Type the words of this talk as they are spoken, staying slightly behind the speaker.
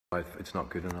It's not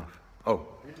good enough. Oh,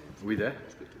 are we there?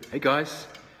 Hey guys,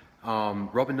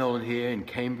 Robin Nolan here in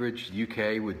Cambridge,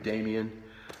 UK with Damien,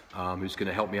 who's going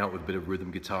to help me out with a bit of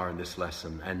rhythm guitar in this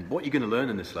lesson. And what you're going to learn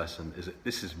in this lesson is that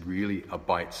this is really a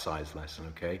bite-sized lesson,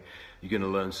 okay? You're going to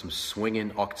learn some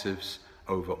swinging octaves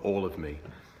over all of me.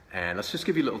 And let's just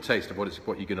give you a little taste of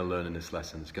what you're going to learn in this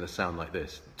lesson. It's going to sound like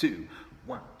this. 2,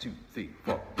 1, 2, 3,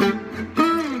 4.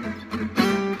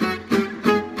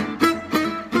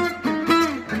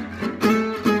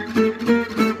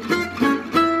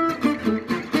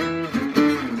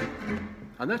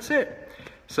 And that's it.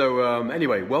 So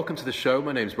anyway, welcome to the show.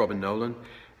 My name's Robin Nolan,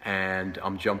 and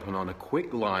I'm jumping on a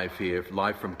quick live here,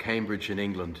 live from Cambridge in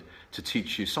England, to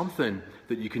teach you something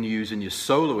that you can use in your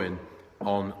soloing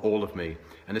on All of Me.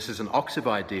 And this is an octave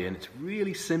idea, and it's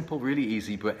really simple, really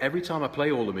easy, but every time I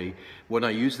play All of Me, when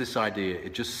I use this idea,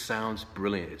 it just sounds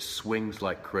brilliant. It swings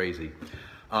like crazy.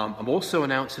 I'm also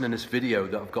announcing in this video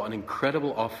that I've got an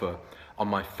incredible offer on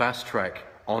my Fast Track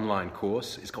online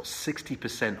course. It's got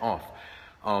 60% off.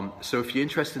 So if you're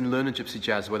interested in learning Gypsy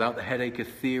Jazz without the headache of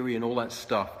theory and all that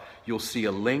stuff, you'll see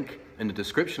a link in the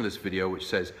description of this video which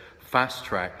says Fast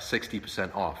Track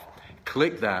 60% off.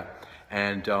 Click that,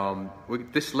 and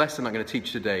this lesson I'm going to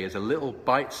teach today is a little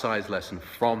bite-sized lesson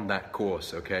from that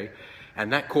course, okay?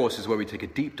 And that course is where we take a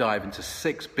deep dive into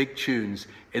 6 big tunes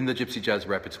in the Gypsy Jazz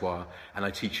repertoire, and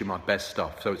I teach you my best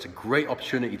stuff. So it's a great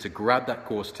opportunity to grab that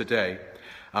course today,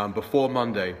 before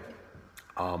Monday.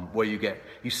 Where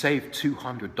you save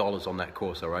 $200 on that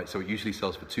course, all right? So it usually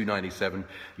sells for $297.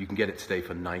 You can get it today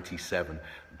for $97.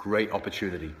 Great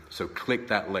opportunity. So click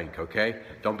that link, okay?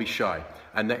 Don't be shy.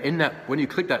 And when you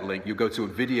click that link, you'll go to a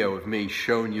video of me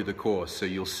showing you the course. So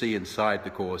you'll see inside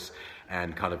the course,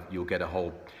 and kind of you'll get the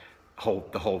whole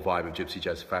vibe of Gypsy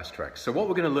Jazz Fast Track. So what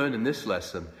we're going to learn in this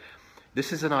lesson,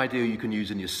 this is an idea you can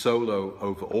use in your solo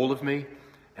over All of Me.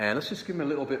 And let's just give me a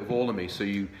little bit of All of Me so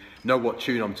you know what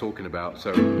tune I'm talking about.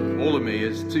 So All of Me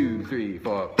is 2, 3,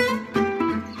 4.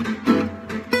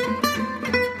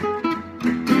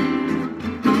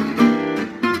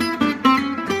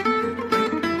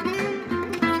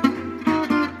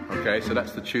 Okay, so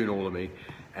that's the tune All of Me.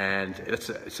 And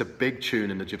it's a big tune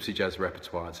in the Gypsy Jazz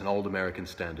repertoire. It's an old American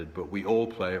standard, but we all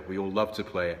play it. We all love to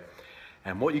play it.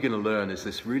 And what you're going to learn is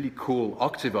this really cool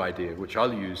octave idea, which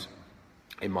I'll use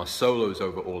in my solos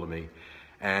over All of Me.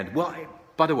 And well,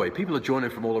 by the way, people are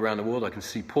joining from all around the world. I can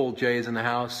see Paul J is in the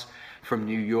house from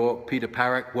New York. Peter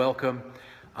Parrick, welcome.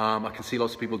 I can see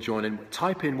lots of people joining.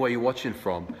 Type in where you're watching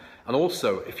from. And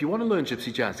also, if you want to learn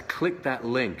Gypsy Jazz, click that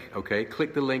link, okay?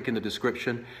 Click the link in the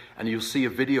description, and you'll see a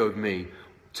video of me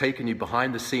taking you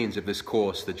behind the scenes of this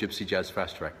course, the Gypsy Jazz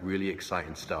Fast Track. Really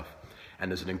exciting stuff.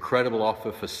 And there's an incredible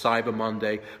offer for Cyber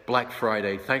Monday, Black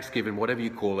Friday, Thanksgiving, whatever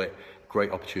you call it.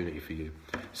 Great opportunity for you.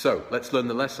 So let's learn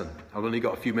the lesson. I've only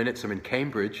got a few minutes. I'm in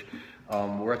Cambridge.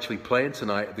 We're actually playing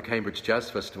tonight at the Cambridge Jazz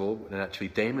Festival, and actually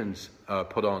Damon's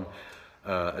put on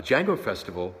a Django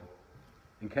festival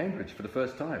in Cambridge for the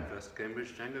first time. First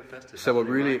Cambridge Django Festival. So we're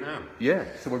really,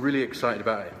 so we're really excited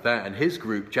about that. And his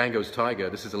group, Django's Tiger,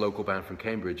 this is a local band from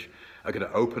Cambridge, are going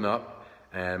to open up.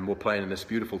 And we're playing in this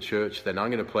beautiful church. Then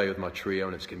I'm going to play with my trio,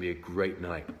 and it's going to be a great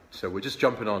night. So we're just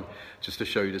jumping on just to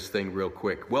show you this thing real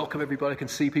quick. Welcome, everybody. I can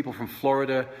see people from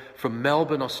Florida, from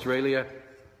Melbourne, Australia.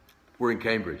 We're in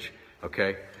Cambridge,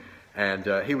 okay? And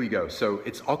here we go. So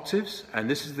it's octaves, and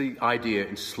this is the idea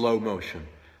in slow motion.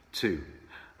 2,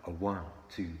 1,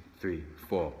 2, 3,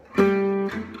 4.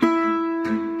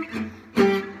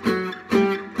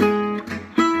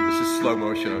 This is slow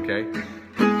motion, okay?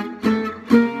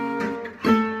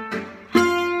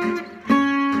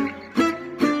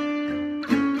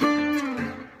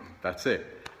 That's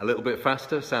it. A little bit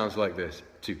faster, sounds like this.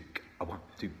 2, 1,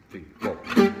 2, 3, 4.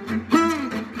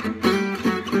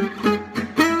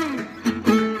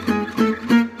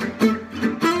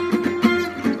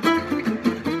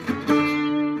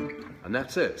 And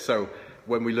that's it. So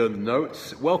when we learn the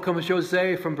notes, welcome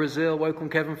Jose from Brazil, welcome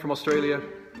Kevin from Australia.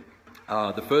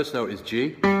 The first note is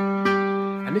G.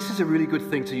 And this is a really good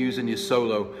thing to use in your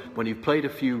solo when you've played a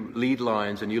few lead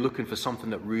lines and you're looking for something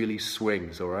that really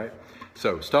swings, all right?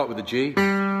 So start with the G,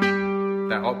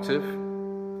 that octave,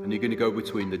 and you're going to go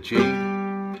between the G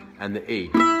and the E,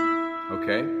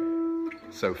 okay?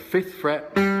 So 5th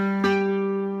fret,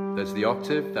 there's the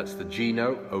octave, that's the G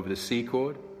note over the C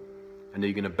chord, and then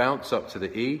you're going to bounce up to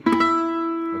the E,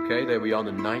 okay? There we are on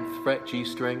the 9th fret, G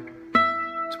string,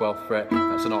 12th fret,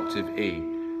 that's an octave E.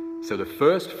 So the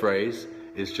first phrase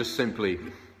is just simply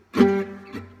 2,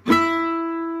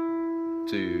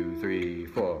 3,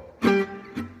 4.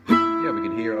 Yeah, we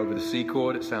can hear it over the C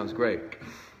chord. It sounds great.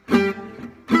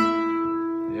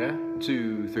 Yeah?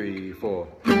 2, 3, 4.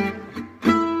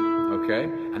 Okay,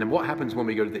 and then what happens when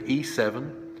we go to the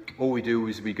E7? All we do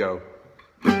is we go,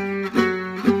 and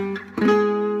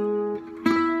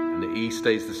the E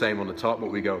stays the same on the top,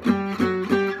 but we go.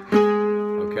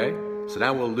 Okay, so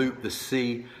now we'll loop the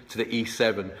C to the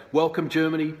E7. Welcome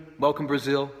Germany, welcome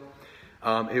Brazil.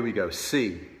 Here we go,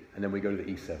 C, and then we go to the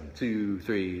E7. 2,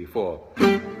 3, 4.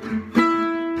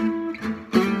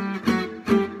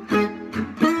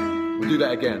 We'll do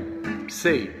that again.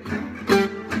 C.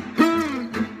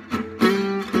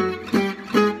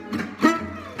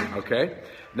 Okay,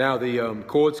 now the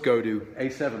chords go to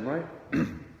A7, right?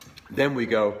 Then we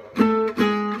go.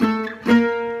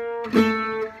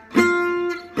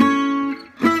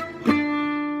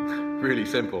 Really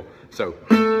simple. So,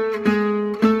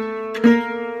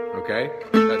 okay,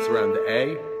 that's around the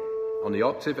A, on the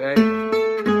octave A.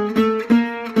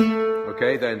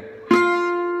 Okay, then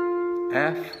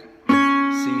F,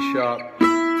 C sharp.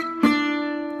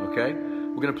 Okay,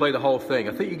 we're going to play the whole thing.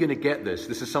 I think you're going to get this.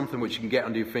 This is something which you can get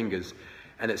under your fingers,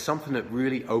 and it's something that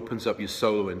really opens up your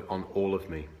soloing on All of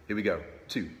Me. Here we go.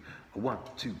 2, 1,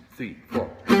 2, 3, 4.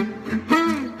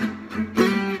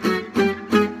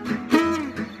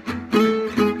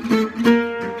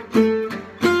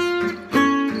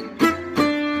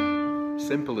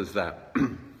 Simple as that.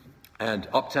 And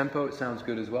up tempo, it sounds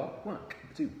good as well. 1,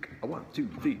 2, 1, 2,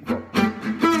 3, 4.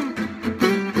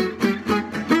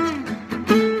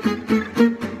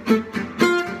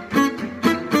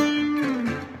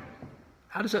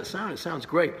 How does that sound? It sounds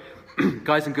great.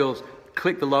 Guys and girls,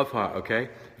 click the love heart, okay?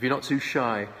 If you're not too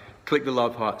shy, click the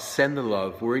love heart, send the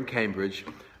love. We're in Cambridge.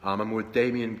 I'm with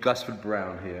Damien Glassford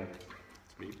Brown here.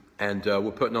 And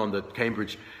we're putting on the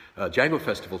Cambridge Django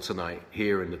Festival tonight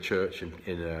here in the church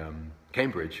in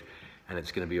Cambridge. And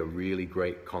it's going to be a really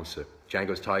great concert.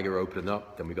 Django's Tiger opening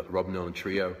up, then we've got the Robin Nolan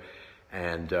Trio.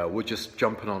 And we're just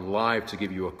jumping on live to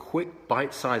give you a quick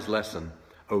bite-sized lesson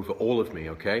over All of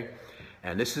Me, okay?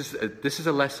 And this is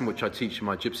a lesson which I teach in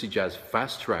my Gypsy Jazz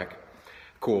Fast Track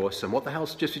course. And what the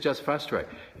hell's Gypsy Jazz Fast Track?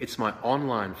 It's my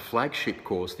online flagship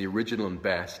course, the original and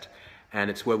best. And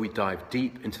it's where we dive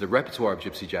deep into the repertoire of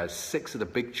Gypsy Jazz. 6 of the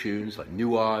big tunes like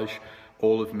Nuage,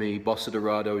 All of Me, Bossa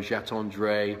Dorado,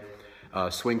 J'attendrai,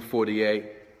 Swing 48,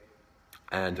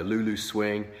 and a Lulu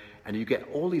Swing. And you get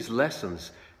all these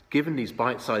lessons, given these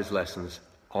bite-sized lessons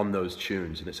on those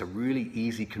tunes, and it's a really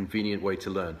easy, convenient way to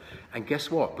learn. And guess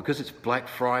what? Because it's Black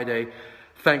Friday,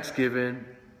 Thanksgiving,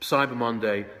 Cyber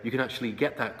Monday, you can actually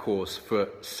get that course for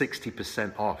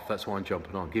 60% off. That's why I'm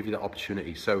jumping on, give you that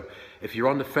opportunity. So if you're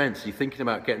on the fence, you're thinking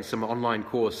about getting some online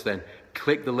course, then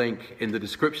click the link in the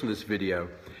description of this video,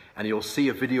 and you'll see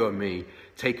a video of me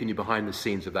taking you behind the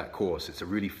scenes of that course. It's a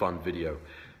really fun video.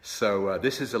 So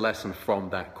this is a lesson from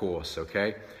that course,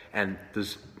 okay? And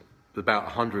there's about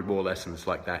 100 more lessons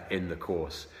like that in the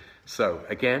course. So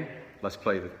again, let's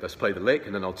play the lick,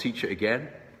 and then I'll teach it again.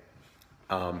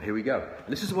 Here we go.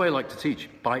 And this is the way I like to teach,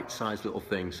 bite-sized little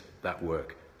things that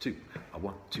work. 2,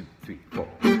 1, 2, 3, 4.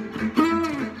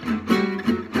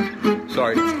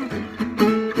 Sorry.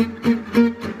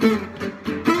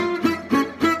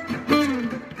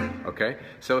 Okay,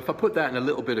 so if I put that in a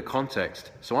little bit of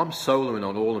context, so I'm soloing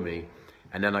on All of Me,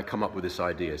 and then I come up with this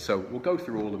idea. So we'll go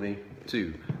through All of Me.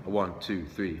 2, 1, 2,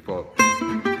 3, 4.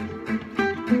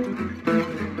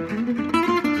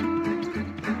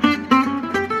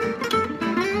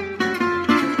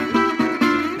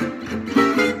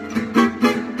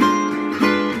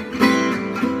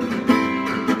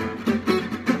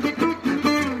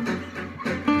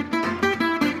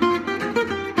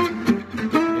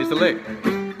 Here's the lick.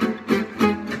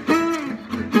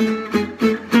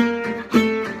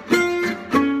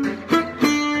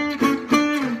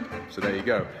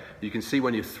 Go. You can see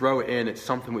when you throw it in, it's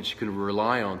something which you can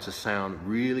rely on to sound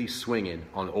really swinging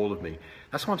on All of Me.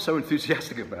 That's why I'm so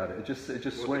enthusiastic about it. It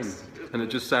just swings, and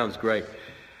it just sounds great.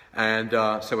 And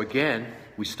so again,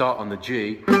 we start on the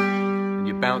G, and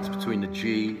you bounce between the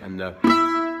G and the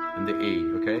E.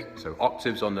 Okay, so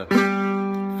octaves on the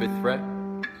 5th fret.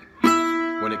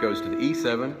 When it goes to the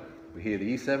E7, we hear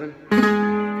the E7.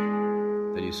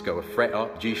 Then you just go a fret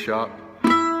up, G sharp.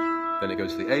 Then it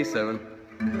goes to the A7.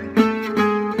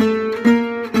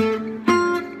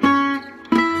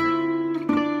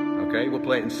 Okay, we'll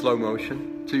play it in slow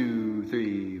motion. 2,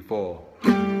 3, 4.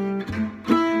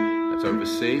 That's over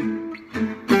C.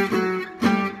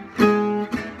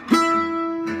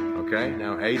 Okay,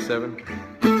 now A7.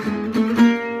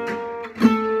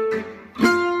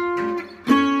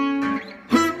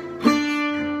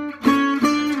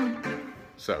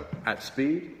 So, at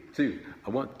speed, 2,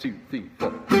 1, 2, 3,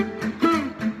 4.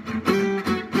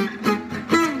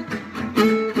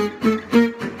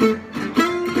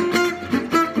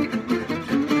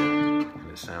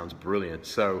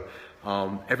 So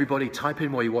everybody type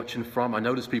in where you're watching from. I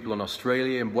know there's people in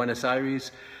Australia, in Buenos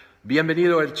Aires.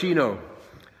 Bienvenido el chino.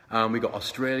 We've got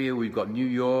Australia, we've got New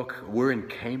York, we're in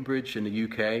Cambridge in the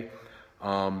UK,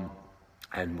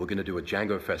 and we're going to do a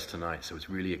Django Fest tonight, so it's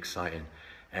really exciting.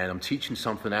 And I'm teaching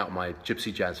something out in my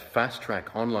Gypsy Jazz Fast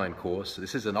Track online course.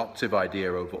 This is an octave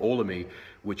idea over all of me,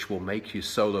 which will make your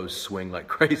solos swing like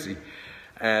crazy.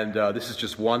 And this is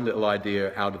just one little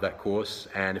idea out of that course.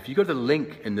 And if you go to the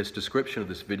link in this description of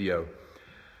this video,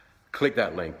 click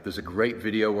that link. There's a great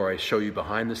video where I show you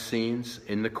behind the scenes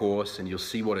in the course, and you'll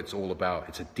see what it's all about.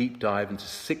 It's a deep dive into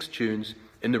 6 tunes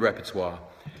in the repertoire,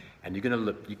 and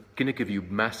you're gonna give you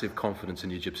massive confidence in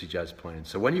your Gypsy Jazz playing.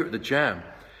 So when you're at the jam,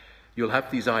 you'll have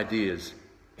these ideas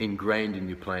ingrained in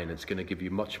your playing. It's gonna give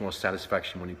you much more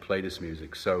satisfaction when you play this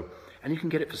music. So, and you can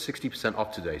get it for 60%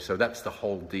 off today. So that's the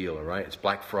whole deal, all right? It's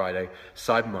Black Friday,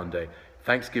 Cyber Monday,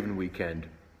 Thanksgiving weekend.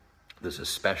 There's a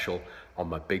special on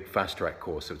my big fast track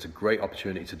course, so it's a great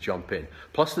opportunity to jump in.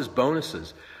 Plus there's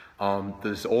bonuses.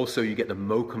 There's also, you get the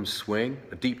Mokum Swing,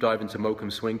 a deep dive into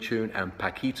Mokum Swing tune, and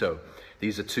Paquito.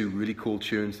 These are 2 really cool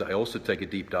tunes that I also take a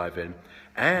deep dive in.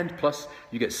 And plus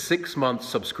you get 6 months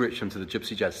subscription to the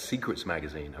Gypsy Jazz Secrets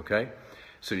magazine, okay?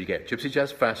 So you get Gypsy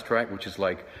Jazz Fast Track, which is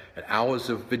like hours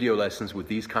of video lessons with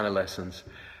these kind of lessons.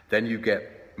 Then you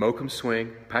get Mokum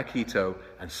Swing, Paquito,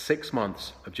 and 6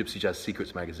 months of Gypsy Jazz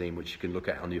Secrets magazine, which you can look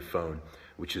at on your phone,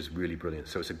 which is really brilliant.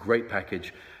 So it's a great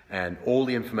package, and all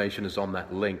the information is on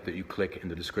that link that you click in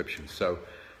the description. So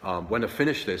when I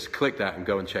finish this, click that and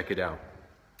go and check it out.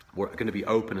 We're going to be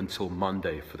open until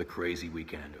Monday for the crazy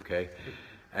weekend, okay?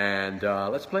 And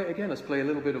let's play it again. Let's play a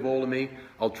little bit of All of Me.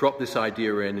 I'll drop this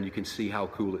idea in and you can see how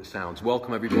cool it sounds.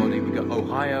 Welcome everybody. We've got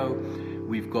Ohio.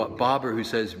 We've got Barbara who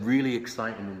says, really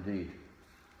exciting indeed.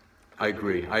 I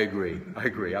agree,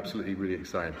 absolutely really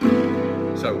exciting.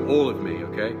 So, All of Me,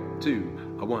 okay?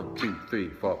 1, 2, 3,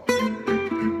 4.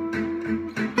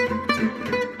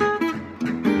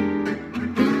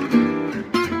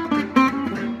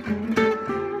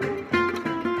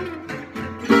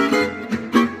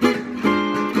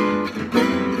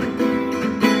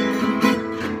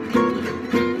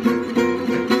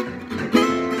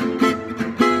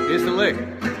 Here's the lick.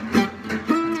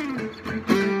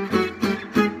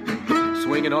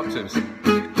 Swinging octaves.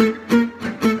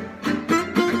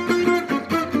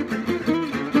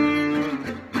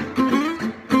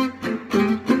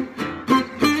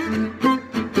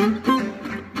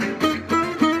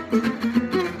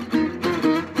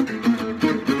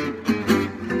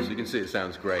 It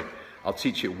sounds great. I'll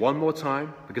teach it one more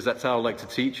time because that's how I like to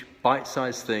teach.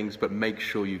 Bite-sized things, but make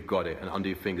sure you've got it and under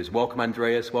your fingers. Welcome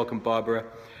Andreas, welcome Barbara.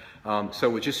 So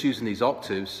we're just using these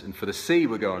octaves, and for the C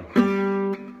we're going.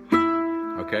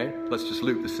 Okay, let's just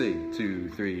loop the C. 2,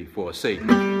 3, 4, C.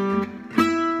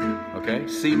 Okay,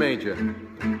 C major.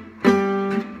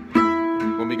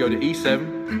 When we go to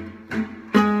E7,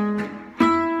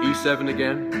 E7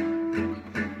 again,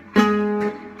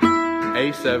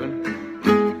 A7,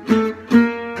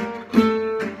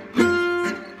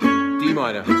 D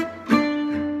minor,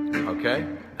 okay?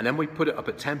 And then we put it up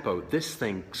at tempo. This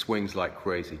thing swings like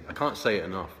crazy. I can't say it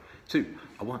enough. 2,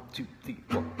 1, 2, 3,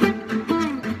 4.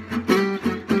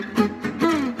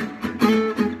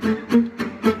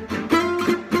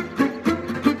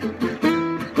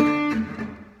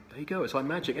 There you go, it's like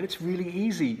magic, and it's really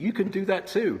easy. You can do that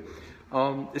too.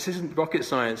 This isn't rocket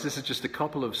science. This is just a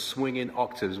couple of swinging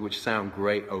octaves which sound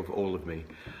great over All of Me.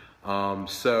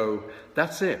 So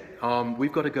that's it.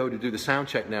 We've got to go to do the sound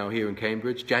check now here in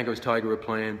Cambridge. Django's Tiger are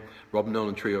playing, Rob and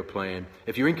Nolan Trio are playing.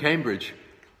 If you're in Cambridge,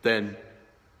 then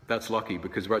that's lucky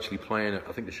because we're actually playing at,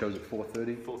 I think the show's at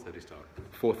 4:30? 4:30 start.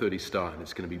 4:30 start, and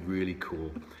it's going to be really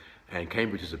cool. And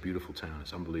Cambridge is a beautiful town.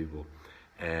 It's unbelievable.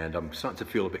 And I'm starting to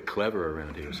feel a bit clever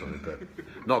around here or something, but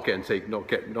not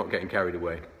getting carried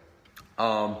away.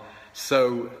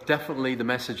 So definitely the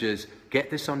message is, get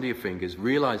this under your fingers,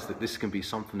 realize that this can be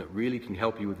something that really can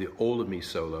help you with the All of Me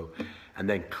solo, and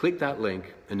then click that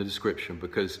link in the description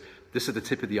because this is the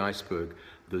tip of the iceberg.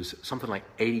 There's something like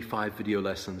 85 video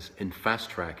lessons in Fast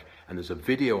Track, and there's a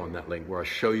video on that link where I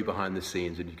show you behind the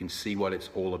scenes and you can see what it's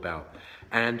all about.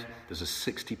 And there's a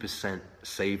 60%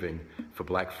 saving for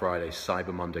Black Friday,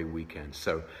 Cyber Monday weekend.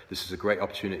 So this is a great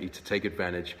opportunity to take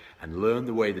advantage and learn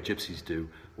the way the Gypsies do,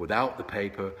 without the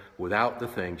paper, without the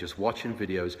thing, just watching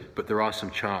videos, but there are some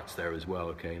charts there as well,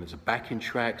 okay? And there's a backing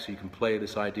track so you can play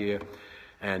this idea,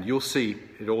 and you'll see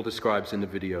it all describes in the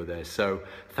video there. So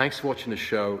thanks for watching the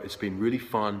show. It's been really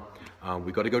fun.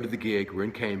 We've got to go to the gig. We're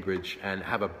in Cambridge, and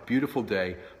have a beautiful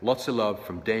day. Lots of love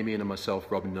from Damien and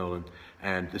myself, Rob and Nolan,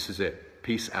 and this is it.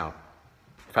 Peace out.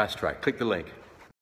 Fast Track. Click the link.